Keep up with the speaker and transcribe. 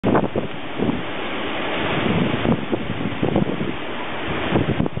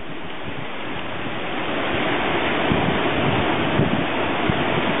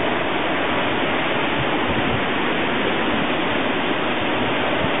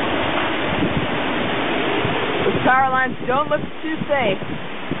Power lines don't look too safe.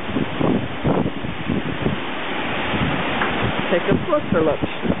 Take a closer look,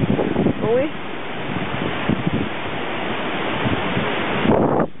 shall we?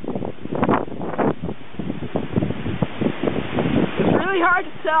 It's really hard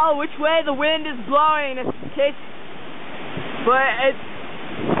to tell which way the wind is blowing, but it's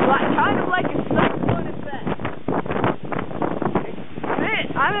kind of like a cyclone effect.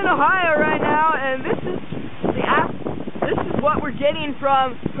 I'm in Ohio right now, and this is what we're getting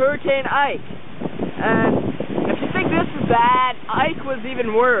from Hurricane Ike. And if you think this is bad, Ike was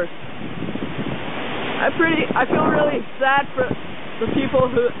even worse. I feel really sad for the people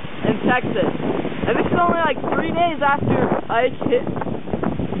in Texas. And this is only like 3 days after Ike hit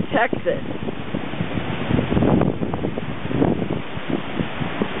Texas.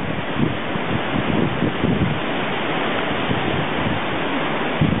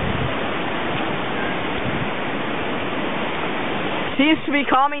 Seems to be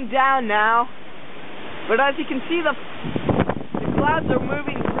calming down now, but as you can see, the clouds are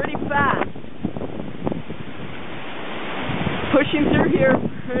moving pretty fast. Pushing through here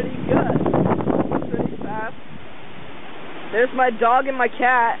pretty good. Pretty fast. There's my dog and my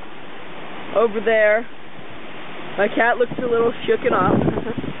cat over there. My cat looks a little shooken up.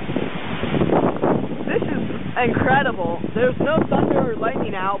 This is incredible. There's no thunder or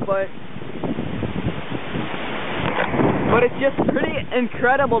lightning out, but it's just pretty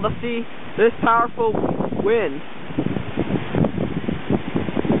incredible to see this powerful wind.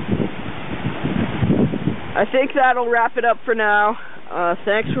 I think that'll wrap it up for now.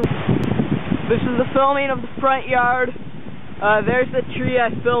 Thanks for... This is the filming of the front yard. There's the tree I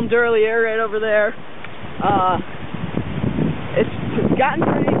filmed earlier, right over there. It's gotten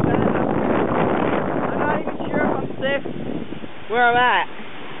pretty bad. I'm not even sure if I'm safe where I'm at.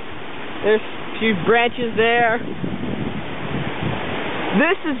 There's a few branches there.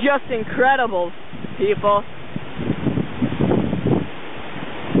 This is just incredible, people.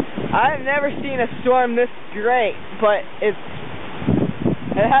 I've never seen a storm this great, but it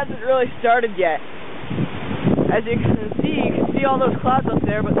hasn't really started yet. As you can see all those clouds up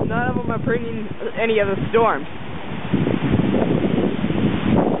there, but none of them are bringing any of the storms.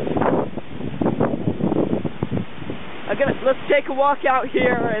 Let's take a walk out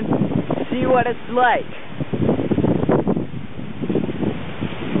here and see what it's like.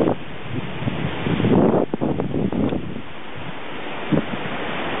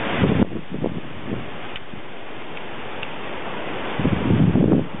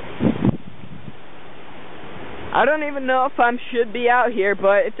 I don't even know if I should be out here,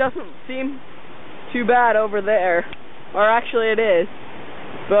 but it doesn't seem too bad over there. Or actually it is.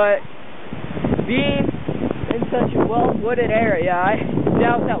 But being in such a well-wooded area, I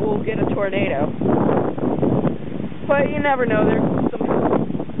doubt that we'll get a tornado. But you never know, there's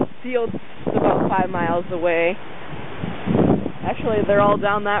some fields about 5 miles away. Actually, they're all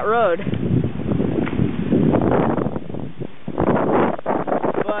down that road.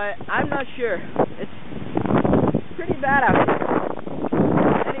 But I'm not sure. It's pretty bad out here.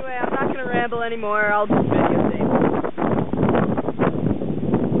 Anyway, I'm not going to ramble anymore. I'll just videotape.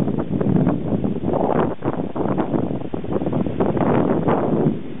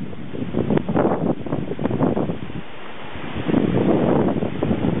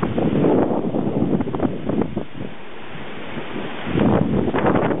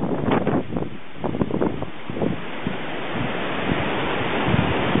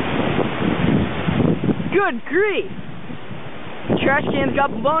 Good grief! The trash cans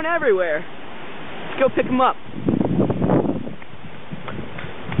got blown everywhere. Let's go pick them up.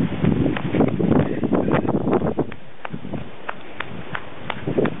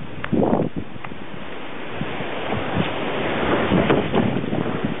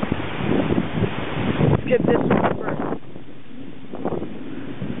 Let's get this one first.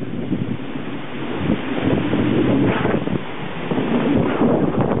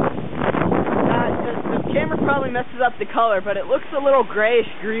 Camera probably messes up the color, but it looks a little grayish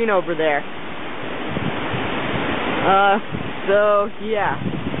green over there. So yeah,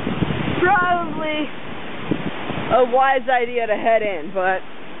 probably a wise idea to head in, but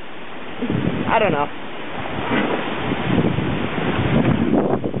I don't know.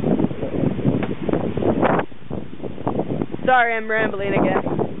 Sorry, I'm rambling again.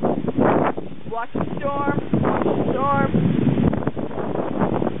 Watch the storm. Watch the storm.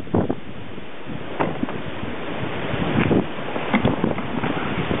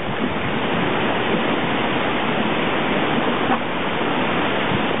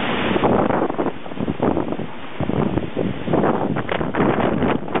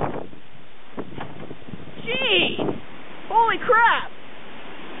 Gee!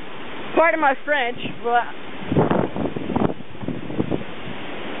 Pardon my French, but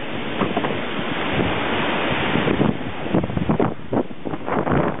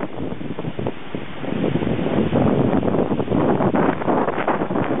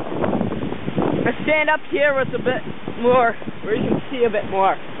I stand up here with a bit more, where you can see a bit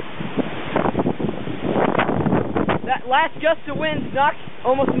more. That last gust of wind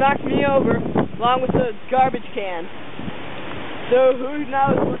almost knocked me over, along with the garbage can. So who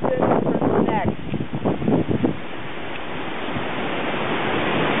knows what's in for next?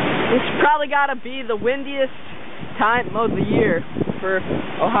 It's probably got to be the windiest time of the year for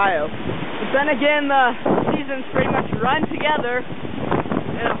Ohio. But then again, the seasons pretty much run together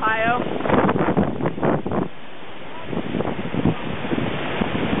in Ohio.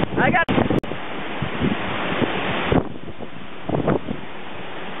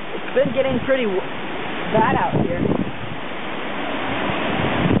 It's been getting pretty bad out here.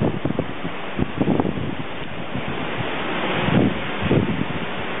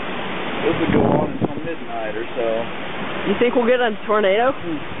 This would go on until midnight or so. You think we'll get a tornado?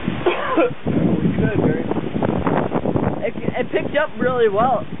 We could, very. It picked up really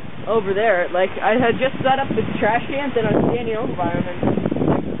well over there. Like, I had just set up the trash cans in our standing environment.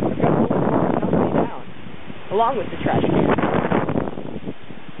 Knocked me down, along with the trash cans.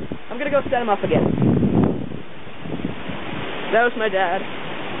 I'm gonna go set him up again. That was my dad.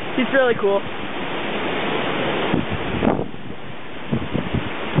 He's really cool.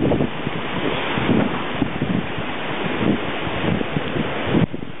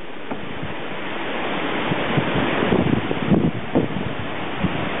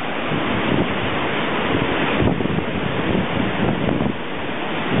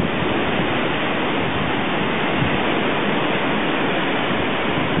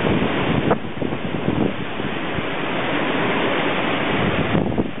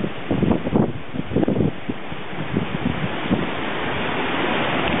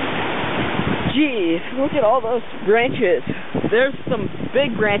 Geez, look at all those branches. There's some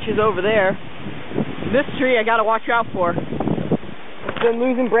big branches over there. This tree I gotta watch out for. It's been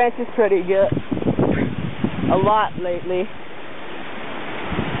losing branches pretty good. A lot lately.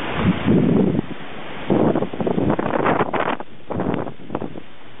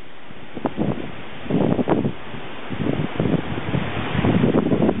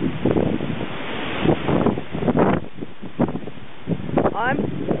 I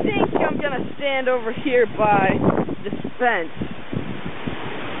think I'm gonna stand over here by this fence.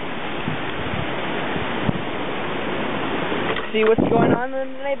 See what's going on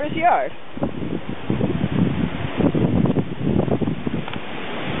in the neighbor's yard.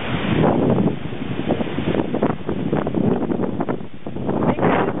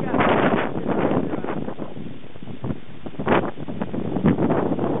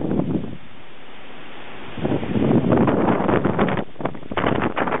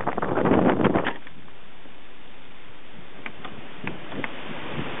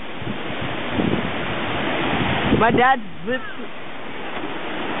 My dad lives